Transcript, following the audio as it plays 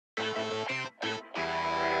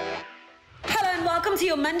welcome to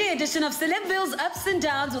your Monday edition of Celeb Bills Ups and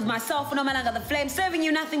Downs with myself, Mbongeni the Flame, serving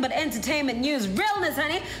you nothing but entertainment news, realness,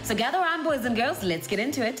 honey. So gather around, boys and girls, let's get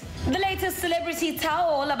into it. The latest celebrity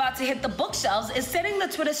tell-all about to hit the bookshelves is setting the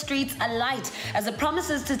Twitter streets alight as it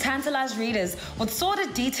promises to tantalize readers with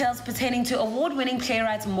sordid details pertaining to award-winning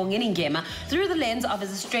playwright Mbongeni Ngema through the lens of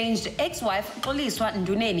his estranged ex-wife,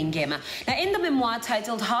 Mbongeni Ngema. Now, in the memoir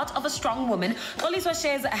titled Heart of a Strong Woman, Mbongeni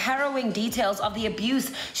shares harrowing details of the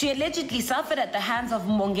abuse she allegedly suffered at the hands of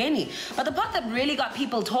Mbongeni. But the part that really got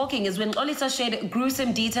people talking is when Mbongeni shared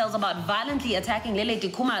gruesome details about violently attacking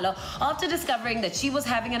Leleti Khumalo after discovering that she was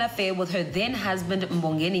having an affair with her then husband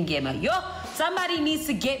Mbongeni Ngema. Yo, somebody needs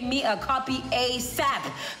to get me a copy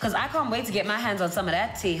ASAP, because I can't wait to get my hands on some of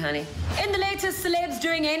that tea, honey. In the latest celebs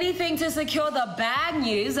doing anything to secure the bag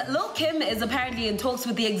news, Lil Kim is apparently in talks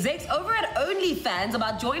with the execs over at OnlyFans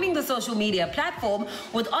about joining the social media platform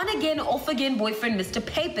with on-again, off-again boyfriend Mr.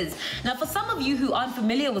 Papers. Now, for some of you who aren't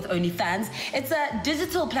familiar with OnlyFans, it's a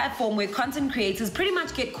digital platform where content creators pretty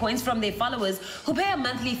much get coins from their followers who pay a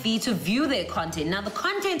monthly fee to view their content. Now, the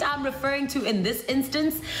content I'm referring to in this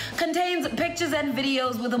instance contains pictures and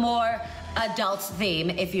videos with a more adult theme,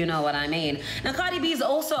 if you know what I mean. Now, Cardi B is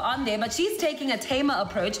also on there, but she's taking a tamer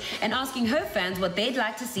approach and asking her fans what they'd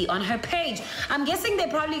like to see on her page. I'm guessing they're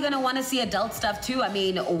probably going to want to see adult stuff too. I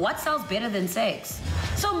mean, what sells better than sex?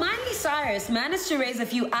 So Miley Cyrus managed to raise a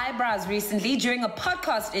few eyebrows recently during a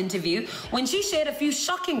podcast interview when she shared a few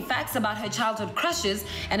shocking facts about her childhood crushes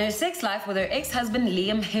and her sex life with her ex-husband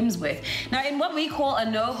Liam Hemsworth. Now, in what we call a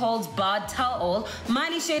no-holds-barred tell-all,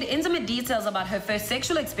 Miley shared intimate details about her first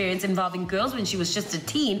sexual experience involving girls when she was just a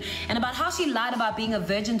teen, and about how she lied about being a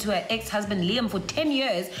virgin to her ex-husband Liam for 10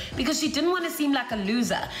 years because she didn't want to seem like a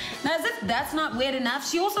loser. Now, as if that's not weird enough,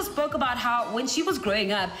 she also spoke about how when she was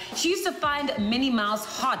growing up, she used to find Minnie Mouse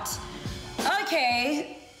hot.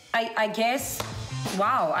 Okay, I guess.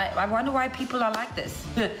 Wow, I wonder why people are like this.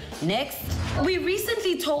 Next. We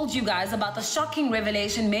recently told you guys about the shocking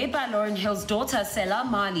revelation made by Lauryn Hill's daughter, Selah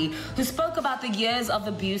Marley, who spoke about the years of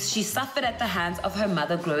abuse she suffered at the hands of her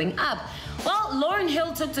mother growing up. Well, Lauryn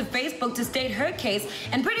Hill took to Facebook to state her case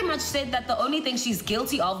and pretty much said that the only thing she's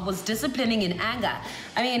guilty of was disciplining in anger.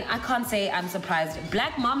 I mean, I can't say I'm surprised.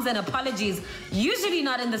 Black moms and apologies, usually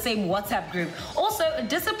not in the same WhatsApp group. Also,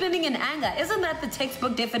 disciplining in anger, isn't that the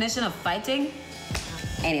textbook definition of fighting?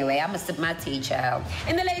 Anyway, I must sip my tea, child.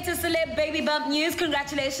 In the latest celeb baby bump news,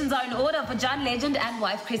 congratulations are in order for John Legend and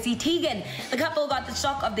wife Chrissy Teigen. The couple got the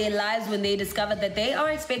shock of their lives when they discovered that they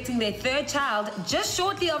are expecting their third child just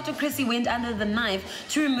shortly after Chrissy went under the knife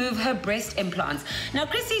to remove her breast implants. Now,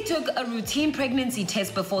 Chrissy took a routine pregnancy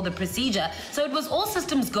test before the procedure, so it was all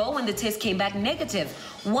systems go when the test came back negative.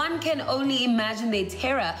 One can only imagine their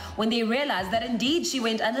terror when they realized that indeed she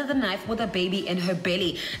went under the knife with a baby in her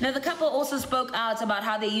belly. Now, the couple also spoke out about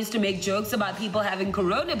how they used to make jokes about people having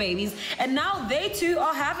corona babies, and now they too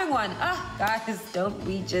are having one. Ah, guys, don't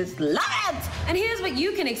we just love it? And here's what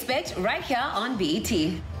you can expect right here on BET.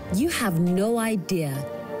 You have no idea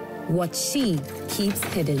what she keeps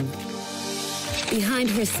hidden. Behind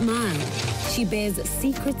her smile, she bears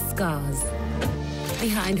secret scars.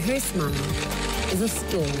 Behind her smile is a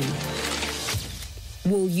story.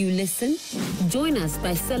 Will you listen? Join us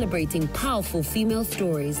by celebrating powerful female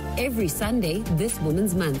stories every Sunday this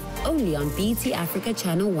Women's Month, only on BET Africa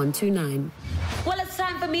Channel 129. Well, it's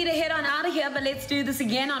time for me to head on out of here, but let's do this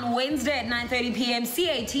again on Wednesday at 9:30 p.m.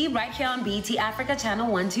 CAT right here on BET Africa Channel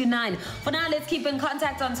 129. For now, let's keep in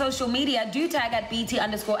contact on social media. Do tag at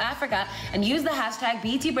BET_Africa and use the hashtag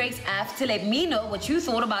BETBreaksAF to let me know what you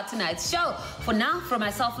thought about tonight's show. For now, from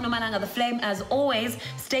myself, Mbongeni the Flame, as always,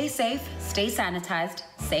 stay safe, stay sanitized,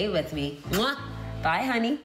 stay with me. Mwah. Bye, honey.